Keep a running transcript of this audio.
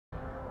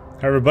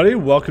Hi everybody,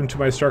 welcome to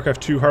my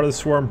Starcraft 2 Heart of the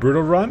Swarm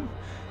Brutal run.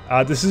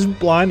 This isn't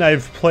blind.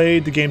 I've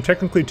played the game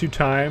technically 2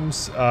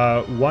 times.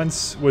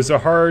 Once was a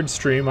hard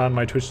stream on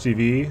my Twitch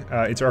TV.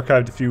 It's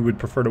archived if you would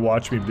prefer to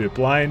watch me do it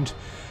blind.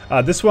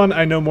 This one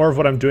I know more of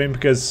what I'm doing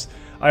because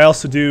I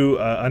also do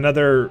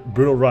another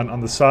Brutal run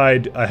on the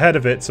side ahead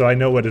of it, so I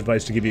know what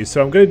advice to give you.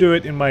 So I'm going to do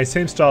it in my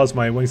same style as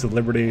my Wings of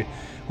Liberty,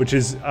 which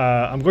is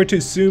I'm going to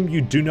assume you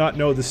do not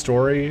know the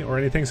story or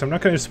anything, so I'm not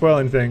going to spoil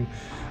anything.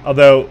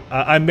 Although,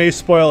 I may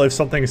spoil if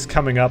something's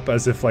coming up,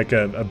 as if like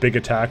a big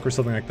attack or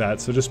something like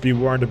that, so just be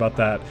warned about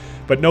that.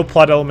 But no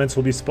plot elements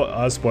will be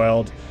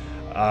spoiled.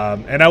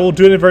 And I will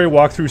do it in a very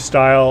walkthrough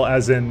style,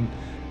 as in,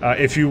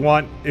 if you're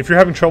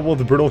having trouble with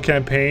the Brutal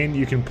campaign,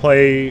 you can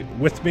play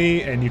with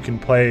me, and you can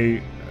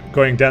play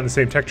going down the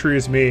same tech tree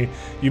as me.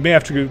 You may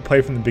have to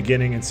play from the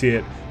beginning and see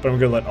it, but I'm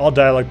going to let all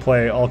dialogue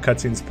play, all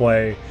cutscenes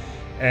play.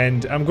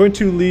 And I'm going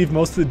to leave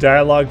most of the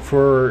dialogue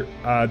for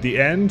the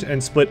end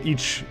and split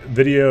each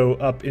video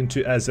up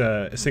into as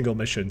a single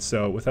mission.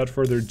 So without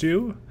further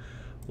ado,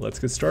 let's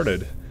get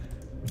started.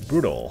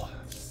 Brutal.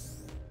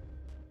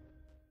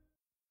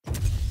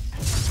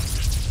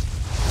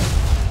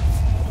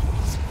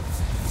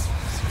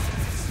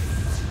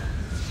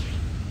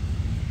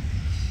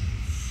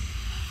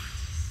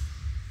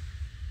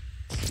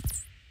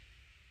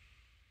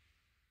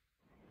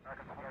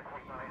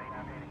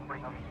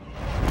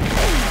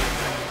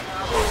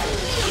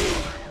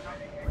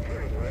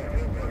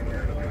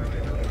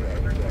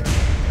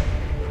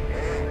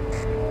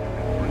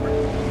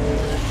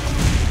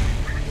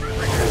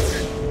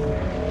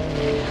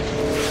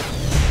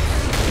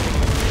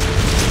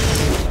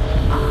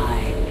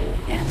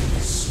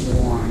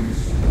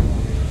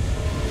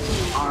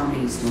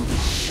 Armies will be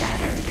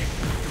shattered.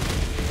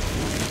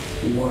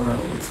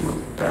 Worlds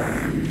will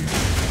burn.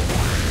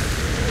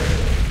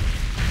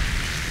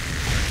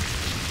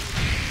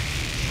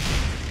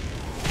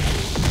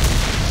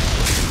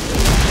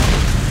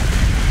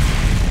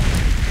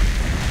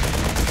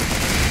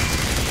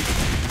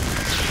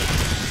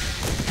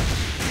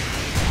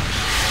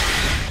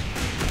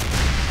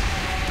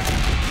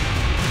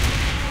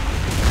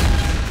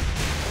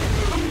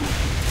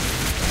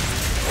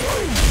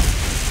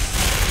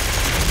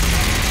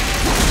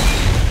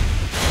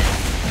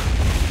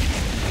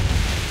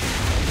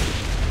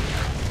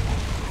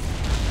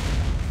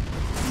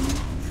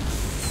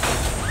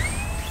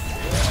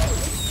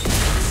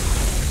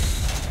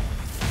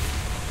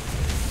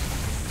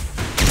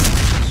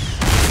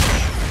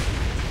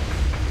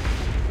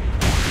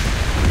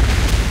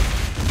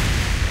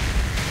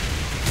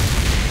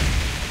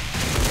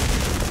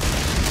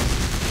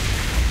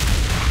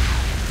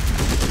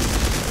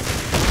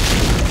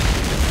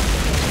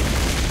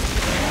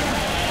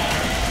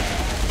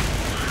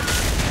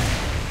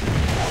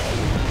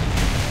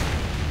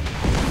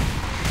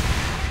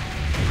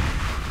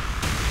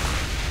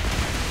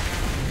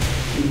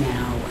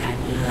 Now at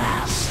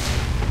last,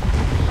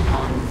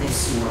 on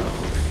this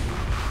world,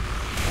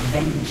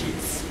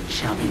 vengeance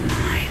shall be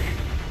mine.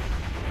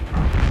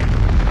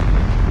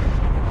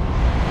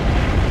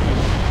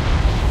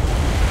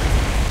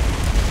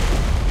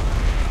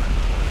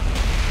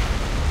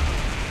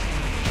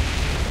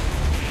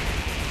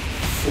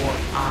 For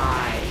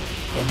I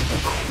am the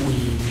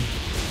Queen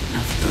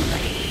of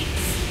Blades.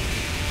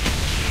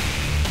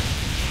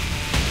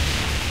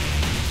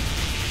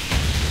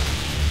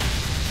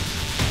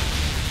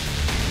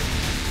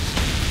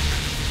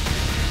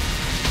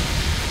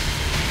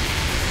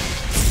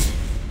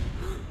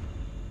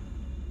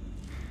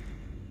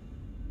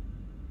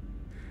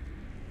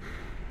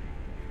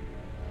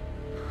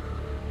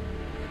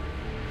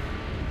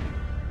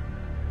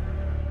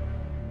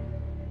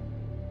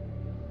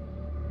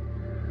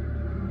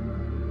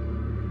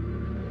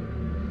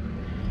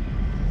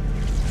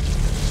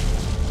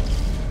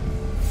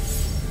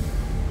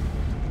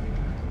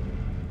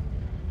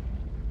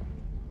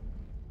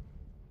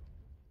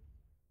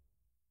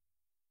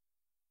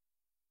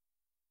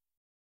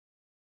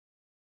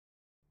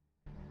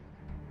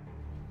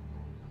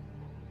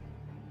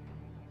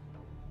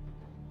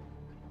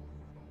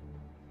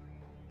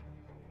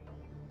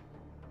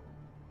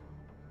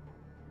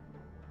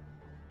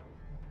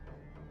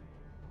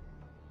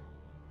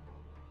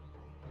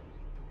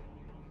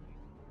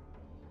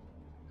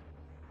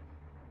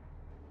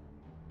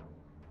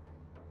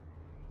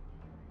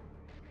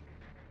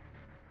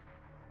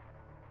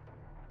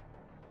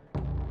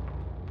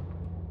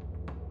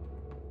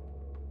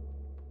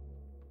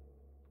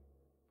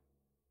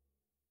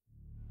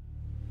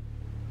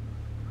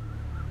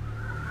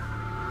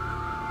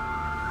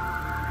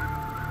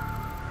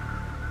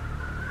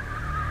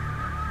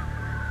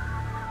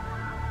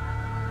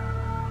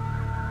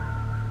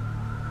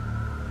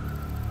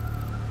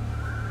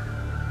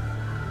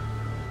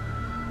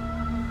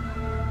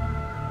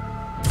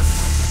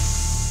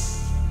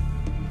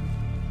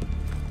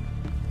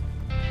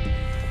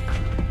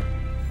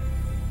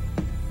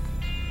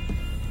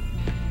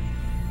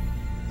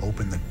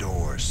 Open the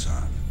door,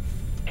 son.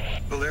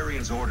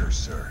 Valerian's orders,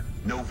 sir.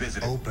 No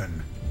visitor.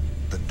 Open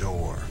the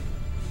door.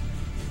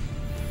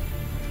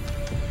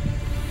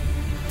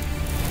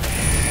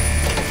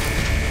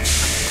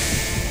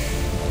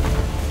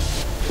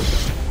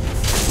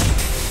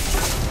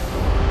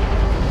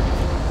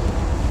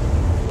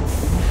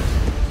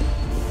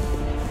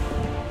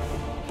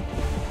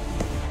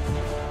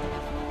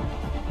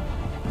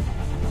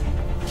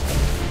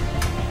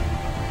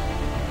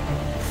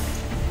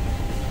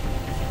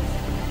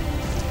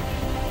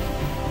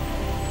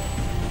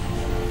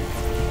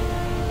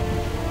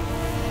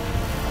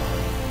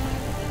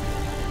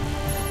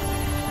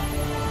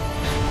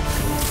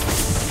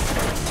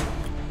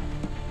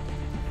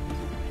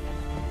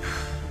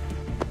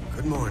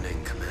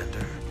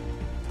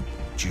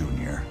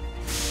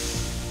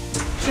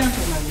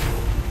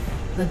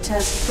 The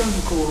test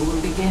protocol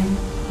will begin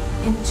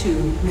in 2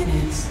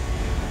 minutes.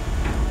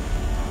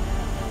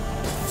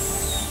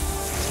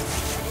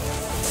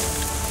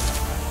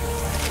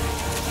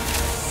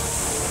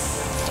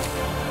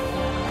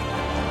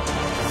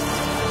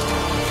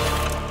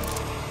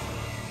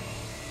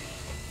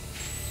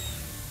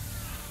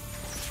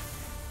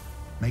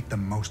 Make the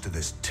most of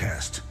this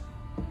test.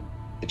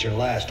 It's your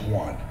last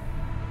one.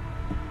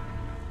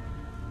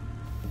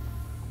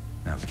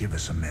 Now give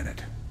us a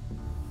minute.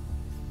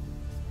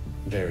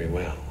 Very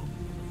well.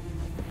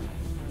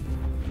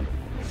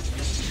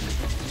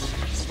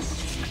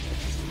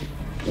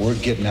 We're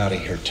getting out of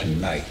here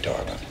tonight,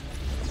 darling.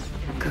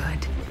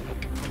 Good.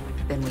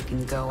 Then we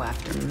can go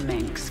after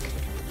Minsk.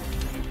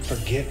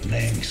 Forget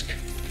Minsk.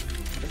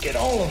 Forget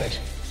all of it.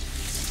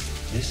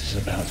 This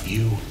is about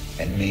you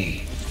and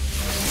me.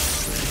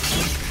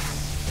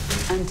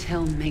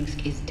 Until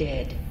Minsk is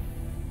dead,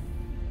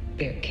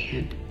 there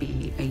can't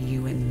be a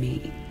you and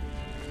me.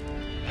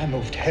 I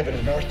moved heaven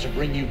and earth to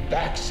bring you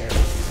back, Sarah.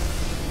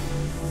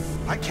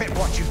 I can't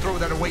watch you throw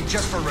that away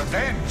just for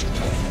revenge.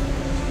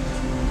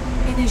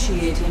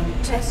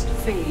 Initiating test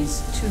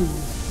phase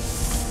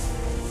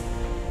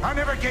 2. I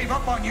never gave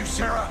up on you,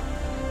 Sarah.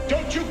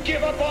 Don't you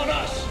give up on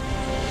us!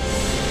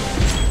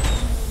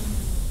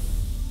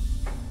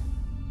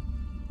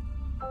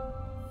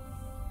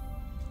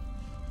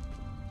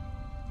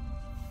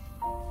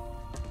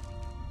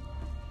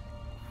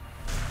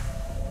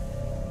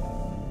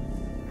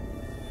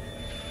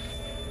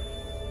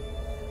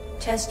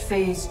 Test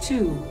phase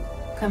 2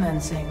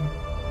 commencing.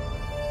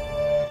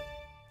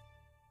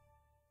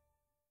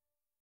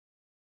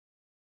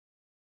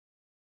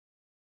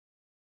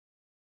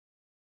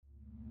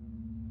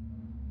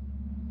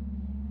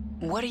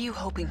 What are you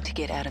hoping to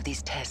get out of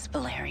these tests,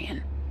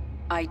 Valerian?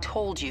 I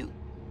told you,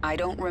 I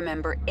don't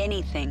remember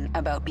anything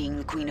about being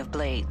the Queen of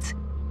Blades.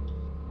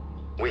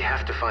 We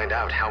have to find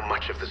out how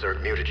much of the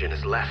Zerg mutagen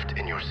is left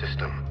in your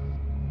system.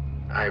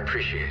 I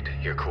appreciate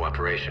your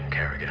cooperation,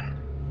 Kerrigan.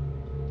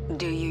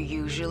 Do you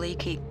usually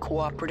keep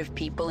cooperative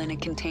people in a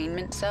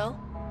containment cell?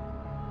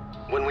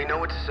 When we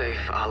know it's safe,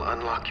 I'll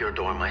unlock your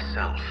door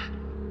myself.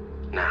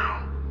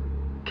 Now,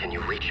 can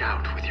you reach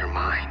out with your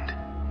mind?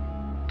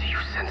 Do you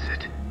sense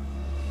it?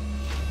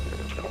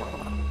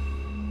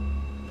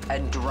 A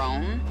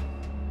drone?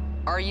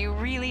 Are you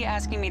really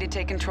asking me to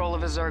take control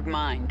of a Zerg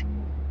mind?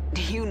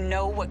 Do you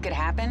know what could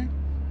happen?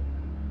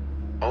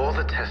 All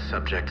the test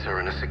subjects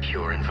are in a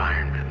secure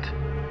environment.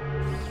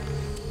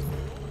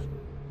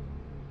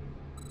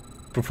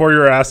 Before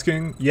you're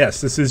asking,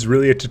 yes, this is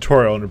really a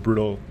tutorial in a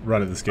brutal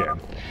run of this game.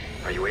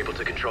 Are you able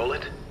to control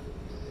it?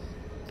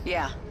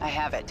 Yeah, I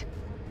have it.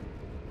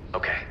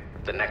 Okay,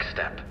 the next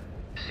step.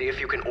 See if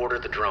you can order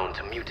the drone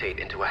to mutate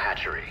into a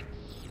hatchery.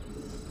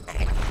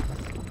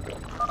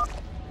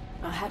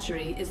 A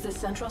hatchery is the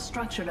central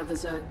structure of the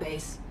Zerg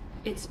base.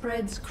 It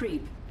spreads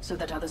creep so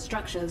that other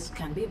structures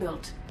can be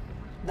built.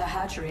 The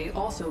hatchery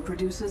also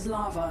produces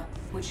lava,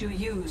 which you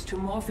use to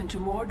morph into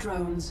more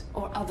drones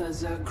or other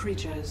Zerg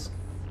creatures.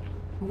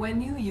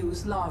 When you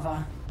use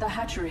lava, the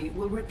hatchery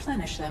will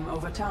replenish them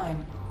over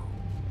time.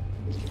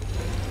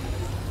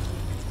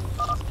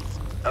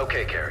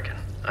 Okay, Kerrigan.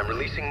 I'm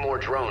releasing more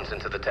drones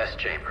into the test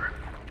chamber.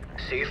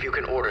 See if you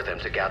can order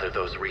them to gather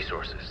those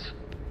resources.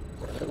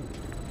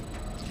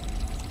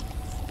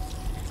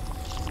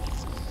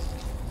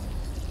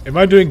 Am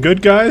I doing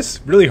good,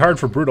 guys? Really hard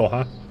for brutal,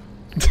 huh?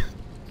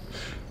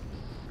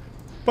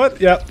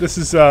 But yeah, this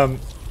is I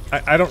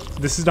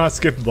don't. This is not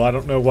skippable. I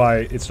don't know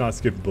why it's not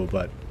skippable,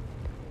 but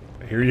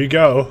here you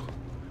go.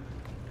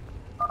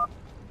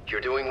 You're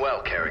doing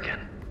well,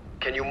 Kerrigan.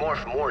 Can you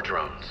morph more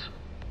drones?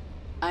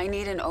 I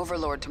need an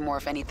overlord to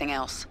morph anything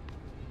else.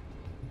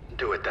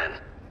 Do it then.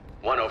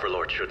 One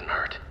overlord shouldn't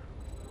hurt.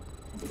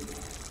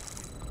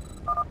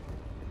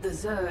 The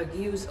Zerg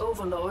use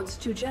overlords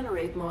to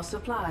generate more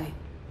supply.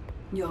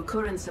 Your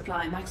current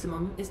supply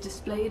maximum is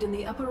displayed in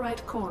the upper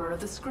right corner of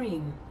the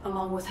screen,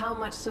 along with how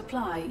much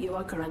supply you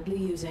are currently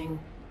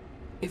using.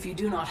 If you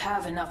do not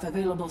have enough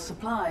available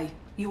supply,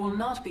 you will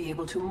not be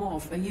able to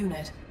morph a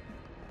unit.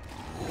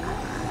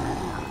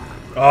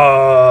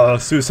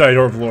 Suicide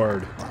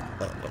Overlord.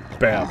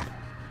 Bam.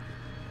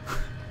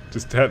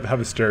 Just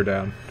have a stare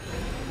down.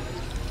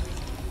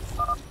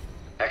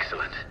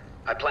 Excellent.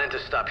 I plan to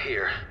stop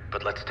here,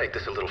 but let's take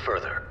this a little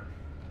further.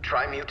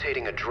 Try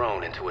mutating a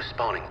drone into a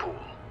spawning pool.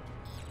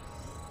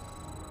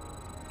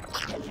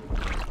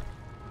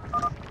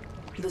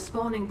 The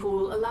spawning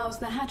pool allows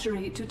the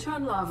hatchery to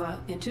turn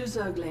lava into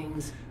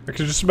Zerglings. I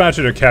can just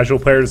imagine a casual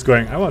player just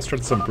going, I want to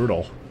start some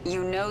brutal.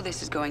 You know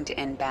this is going to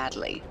end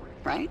badly,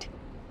 right?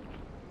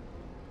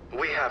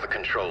 We have a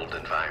controlled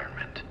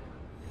environment.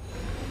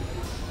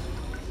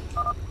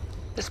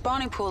 The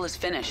spawning pool is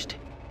finished.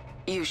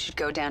 You should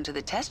go down to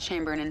the test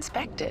chamber and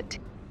inspect it.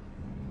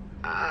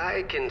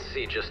 I can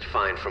see just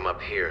fine from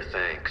up here,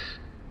 thanks.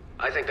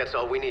 I think that's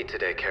all we need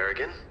today,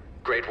 Kerrigan.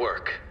 Great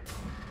work.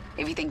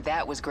 If you think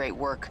that was great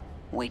work,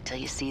 wait till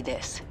you see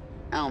this.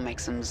 I'll make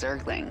some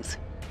Zerglings.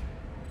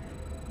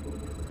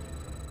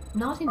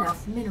 Not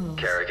enough minerals.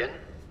 Kerrigan,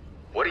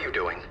 What are you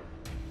doing?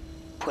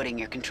 Putting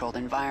your controlled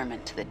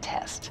environment to the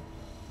test.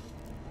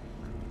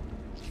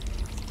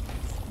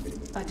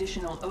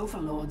 Additional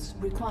overlords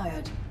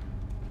required.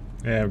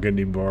 Yeah, I'm gonna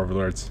need more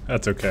overlords.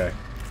 That's okay.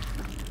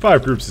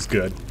 5 groups is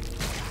good.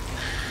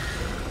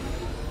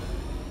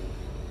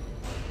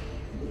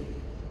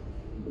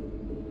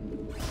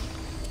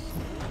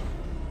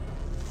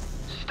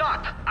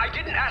 Stop! I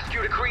didn't ask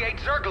you to create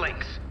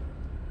Zerglings!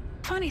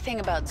 Funny thing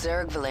about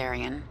Zerg,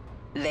 Valerian.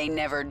 They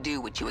never do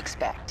what you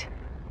expect.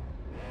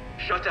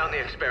 Shut down the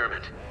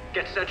experiment.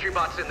 Get sentry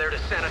bots in there to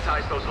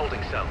sanitize those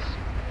holding cells.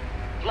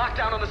 Lock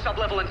down on the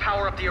sublevel and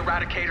power up the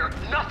Eradicator.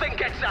 Nothing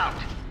gets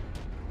out!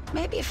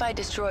 Maybe if I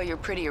destroy your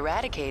pretty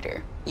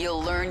Eradicator,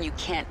 you'll learn you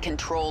can't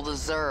control the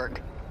Zerg.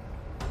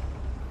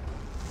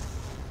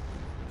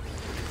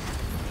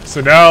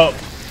 So now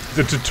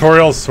the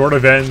tutorial sort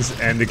of ends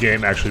and the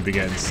game actually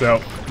begins.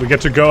 So we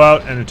get to go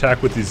out and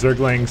attack with these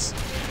Zerglings.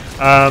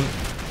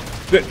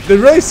 The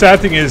really sad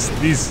thing is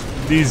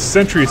these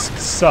sentries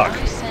suck.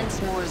 I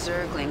sense more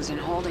Zerglings in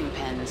holding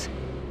pens.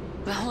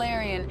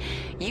 Valerian,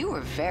 you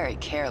were very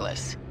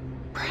careless.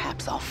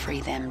 Perhaps I'll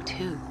free them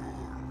too.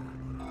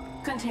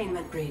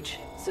 Containment breach.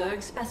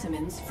 Zerg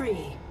specimens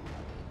free.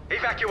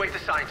 Evacuate the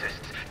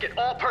scientists. Get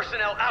all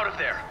personnel out of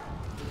there.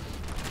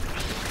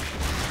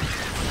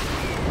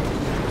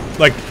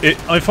 Like,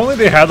 if only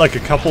they had like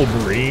a couple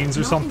Marines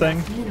or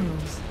something.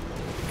 Minerals.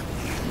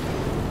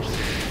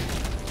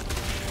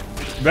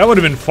 That would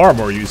have been far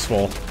more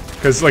useful.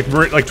 Because like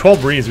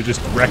 12 Marines would just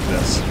wreck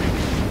this.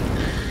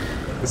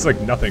 This is like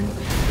nothing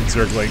in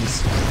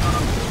Zerglings.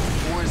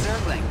 More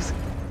Zerglings.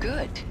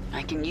 Good.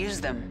 I can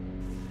use them.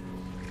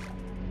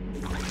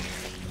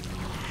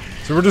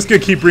 So we're just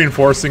gonna keep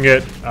reinforcing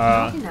it.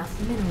 Not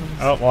enough minerals.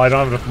 Oh, well, I don't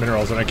have enough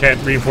minerals and I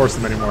can't reinforce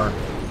them anymore.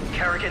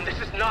 Kerrigan, this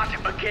is not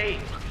a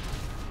game.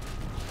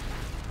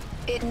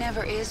 It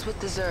never is with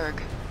the Zerg.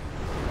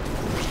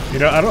 You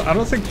know, I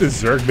don't think the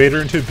Zerg made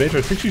her into a bitch.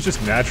 I think she's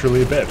just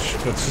naturally a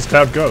bitch. That's just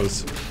how it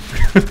goes.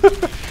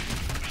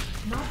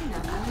 Not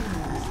enough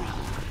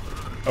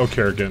minerals. Oh,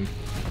 Kerrigan.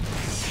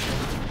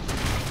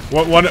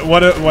 One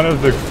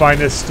of the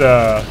finest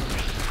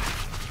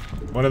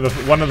one of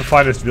the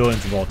finest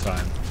villains of all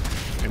time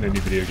in any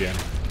video game.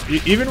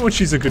 Even when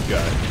she's a good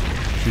guy,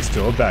 she's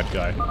still a bad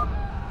guy.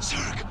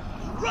 Zerg,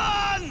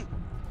 run!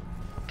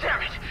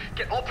 Damn it!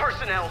 Get all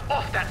personnel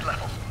off that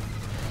level.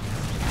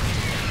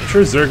 I'm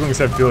sure Zerglings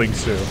have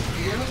feelings too.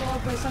 None of all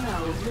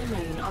personnel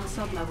remain on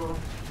sublevel.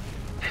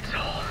 It's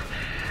all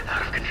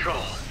out of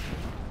control.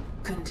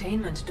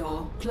 Containment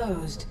door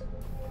closed.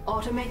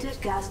 Automated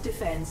gas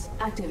defense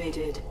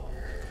activated.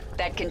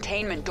 That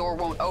containment door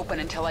won't open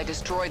until I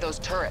destroy those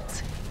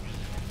turrets.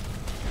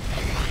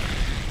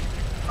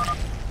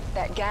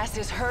 That gas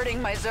is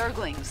hurting my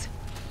Zerglings.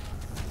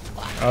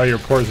 Oh, your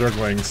poor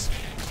Zerglings.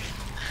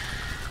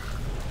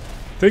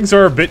 Things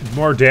are a bit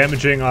more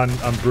damaging on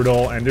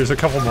Brutal, and there's a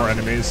couple more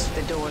enemies.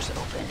 The door's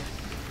open.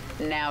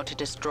 Now to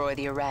destroy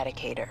the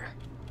Eradicator.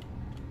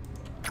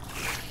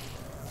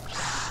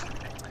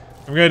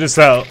 I'm gonna just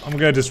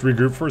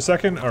regroup for a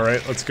second. All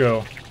right, let's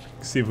go.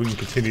 See if we can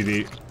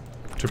continue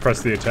to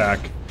press the attack.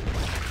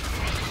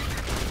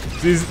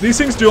 These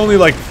things do only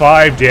like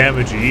 5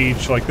 damage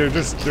each. Like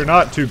they're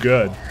not too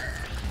good.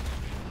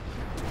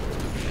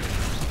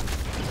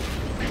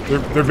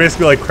 They're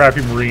basically like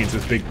crappy Marines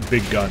with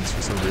big guns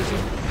for some reason.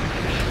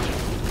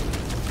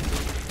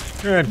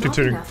 And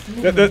continuing,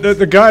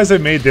 the guys I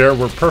made there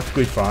were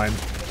perfectly fine.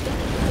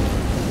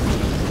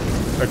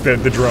 Like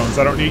the drones.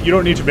 You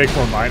don't need to make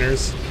more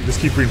miners. You just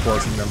keep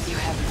reinforcing them. You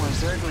have more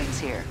Zerglings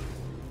here.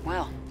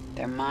 Well,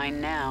 they're mine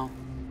now.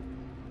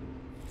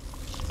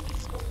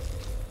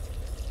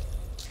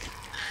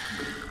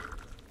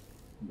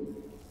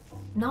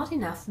 Not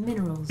enough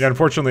minerals. Yeah,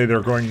 unfortunately,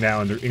 they're going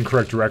now in the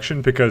incorrect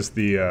direction because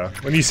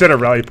when you set a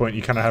rally point,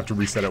 you kind of have to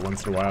reset it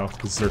once in a while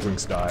because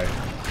Zerglings die,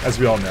 as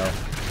we all know.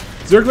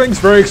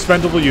 Zerglings, very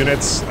expendable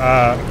units.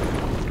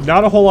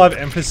 Not a whole lot of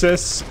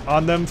emphasis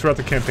on them throughout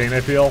the campaign, I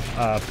feel,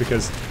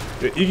 because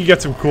you can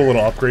get some cool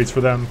little upgrades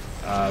for them.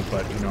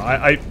 But you know,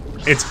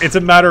 it's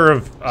a matter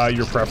of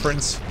your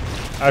preference.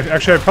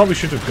 Actually, I probably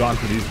shouldn't have gone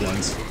for these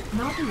ones.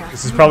 Not enough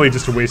This is probably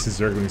just a waste of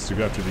Zerglings to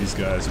go after these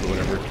guys or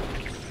whatever.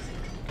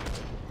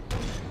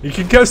 You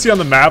can kind of see on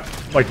the map,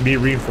 like, me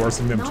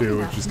reinforcing them too,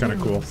 which is kind of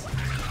cool.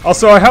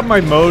 Also, I have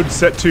my mode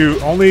set to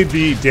only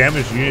the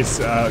damaged units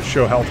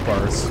show health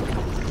bars.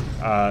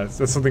 So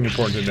that's something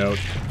important to note.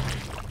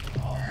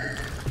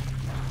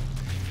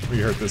 We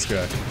hurt this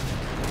guy.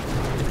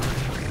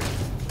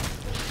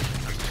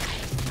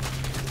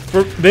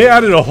 They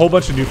added a whole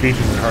bunch of new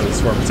features in Heart of the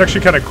Swarm. It's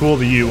actually kind of cool,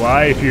 the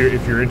UI, if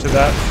you're into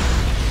that.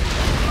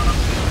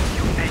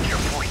 You make your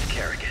point,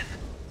 Kerrigan.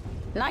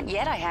 Not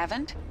yet, I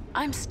haven't.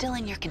 I'm still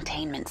in your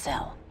containment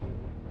cell.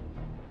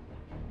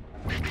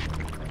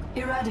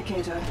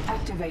 Eradicator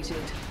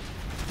activated.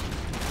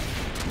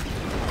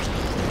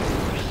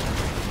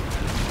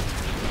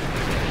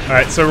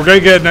 Alright, so we're gonna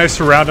get a nice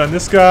surround on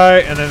this guy,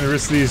 and then the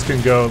rest of these can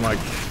go and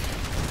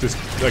just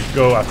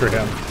go after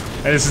him.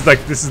 And this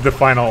is the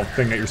final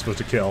thing that you're supposed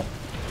to kill.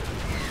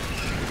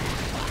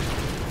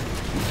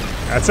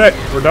 That's it.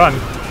 We're done.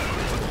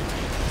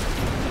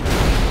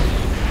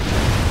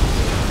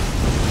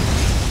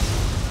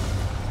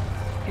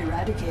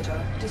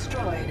 Eradicator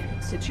destroyed.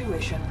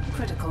 Situation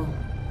critical.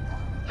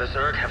 The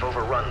Zerg have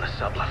overrun the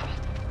sublevel.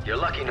 You're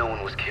lucky no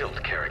one was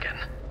killed, Kerrigan.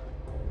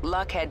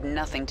 Luck had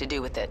nothing to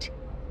do with it.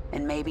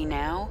 And maybe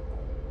now,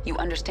 you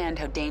understand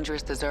how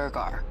dangerous the Zerg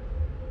are.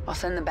 I'll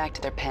send them back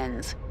to their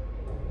pens.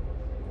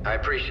 I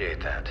appreciate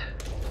that.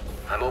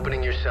 I'm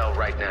opening your cell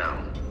right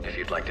now, if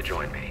you'd like to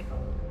join me.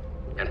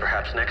 And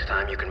perhaps next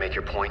time you can make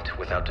your point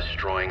without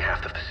destroying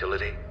half the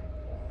facility.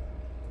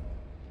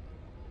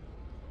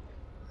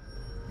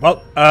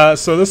 Well,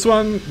 so this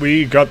one,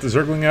 we got the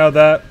Zergling out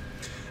of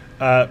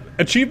that.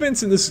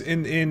 Achievements in this,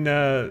 in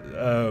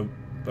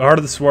Heart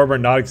of the Swarm are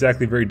not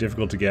exactly very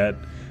difficult to get.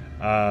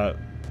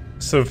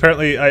 So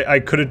apparently I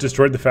could have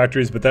destroyed the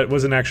factories, but that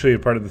wasn't actually a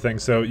part of the thing.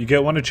 So you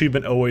get one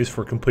achievement always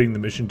for completing the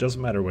mission,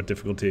 doesn't matter what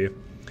difficulty.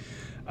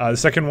 The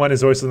second one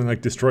is always something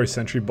like destroy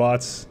sentry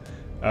bots.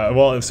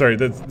 Well, sorry,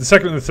 the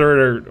second and the third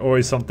are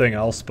always something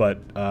else, but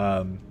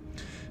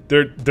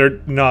they're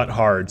not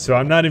hard. So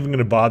I'm not even going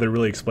to bother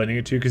really explaining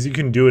it to you, because you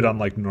can do it on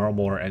like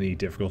normal or any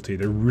difficulty.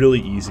 They're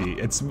really easy.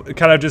 It's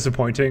kind of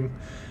disappointing.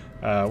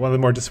 One of the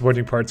more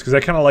disappointing parts, because I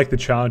kind of like the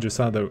challenge of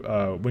some of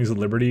the Wings of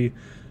Liberty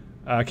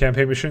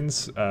campaign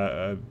missions,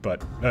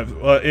 but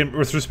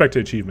with respect to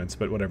achievements,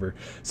 but whatever.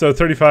 So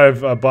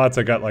 35 bots,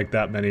 I got like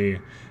that many,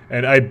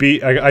 and I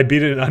beat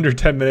it in under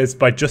 10 minutes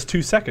by just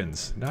 2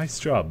 seconds. Nice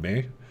job,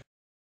 me.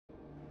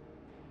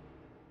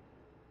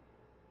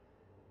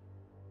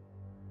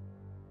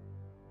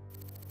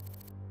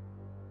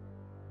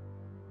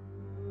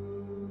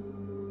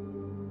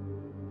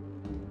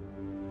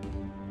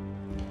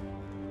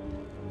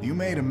 You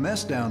made a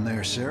mess down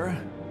there,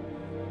 Sarah.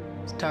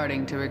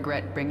 Starting to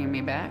regret bringing me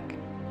back?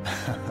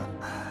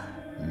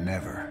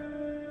 Never.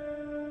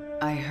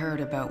 I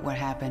heard about what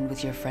happened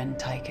with your friend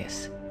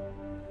Tychus.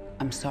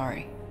 I'm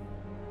sorry.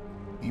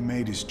 He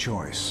made his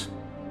choice.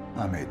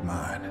 I made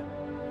mine.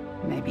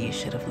 Maybe you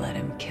should have let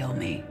him kill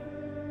me.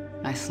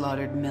 I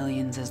slaughtered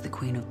millions as the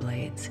Queen of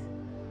Blades.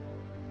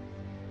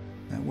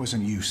 That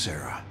wasn't you,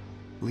 Sarah.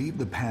 Leave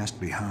the past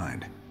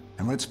behind,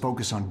 and let's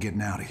focus on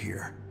getting out of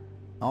here.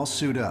 I'll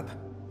suit up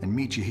and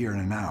meet you here in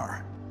an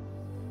hour.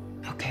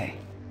 Okay.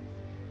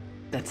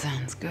 That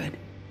sounds good.